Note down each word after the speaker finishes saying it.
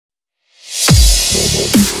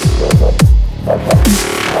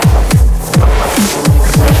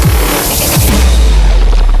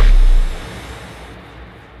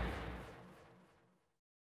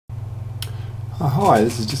Hi,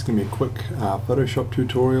 this is just going to be a quick Photoshop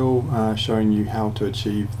tutorial showing you how to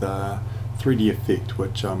achieve the 3D effect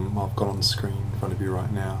which I've got on the screen in front of you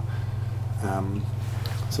right now.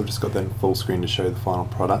 So I've just got that in full screen to show the final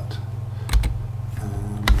product.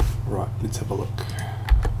 Right, let's have a look.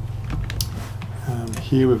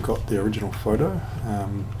 Here we've got the original photo.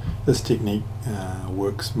 This technique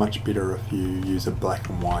works much better if you use a black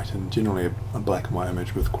and white, and generally a black and white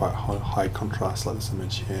image with quite high contrast like this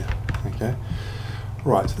image here. Okay.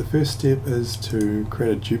 Right, so the first step is to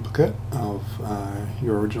create a duplicate of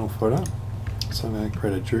your original photo. So I'm going to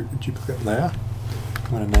create a duplicate layer. I'm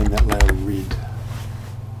going to name that layer red.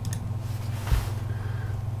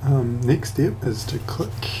 Next step is to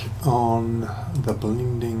click on the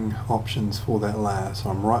blending options for that layer. So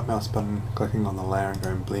I'm right mouse button clicking on the layer and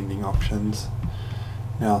going blending options.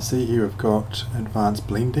 Now see here we've got advanced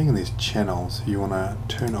blending and there's channels. You want to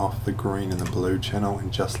turn off the green and the blue channel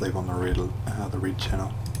and just leave on the red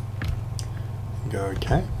channel. And go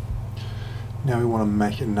OK. Now we want to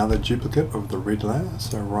make another duplicate of the red layer.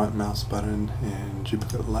 So right mouse button and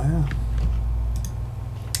duplicate layer.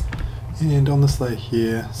 And on this layer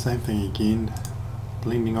here, same thing again,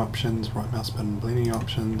 blending options, right mouse button, blending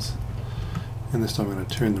options, and this time I'm going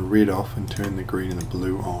to turn the red off and turn the green and the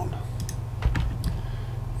blue on.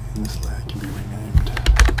 And this layer can be renamed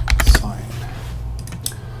cyan.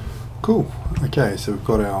 Cool, okay, so we've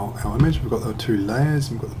got our image, we've got the two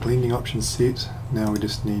layers, we've got the blending options set. Now we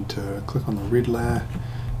just need to click on the red layer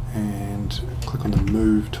and click on the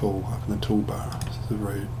move tool up in the toolbar. This is the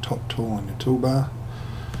very top tool on your toolbar.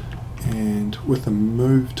 And with the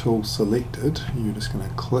move tool selected, you're just going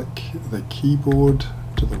to click the keyboard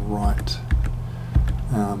to the right.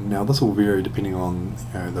 Now this will vary depending on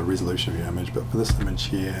the resolution of your image, but for this image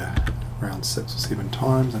here, around 6 or 7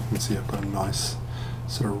 times, I can see I've got a nice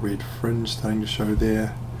sort of red fringe starting to show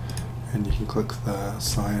there. And you can click the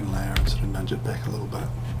cyan layer and sort of nudge it back a little bit.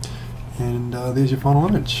 And there's your final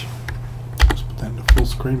image. Just put that into full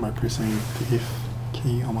screen by pressing the F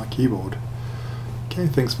key on my keyboard. Okay,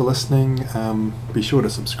 thanks for listening. Be sure to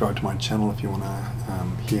subscribe to my channel if you want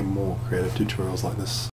to hear more creative tutorials like this.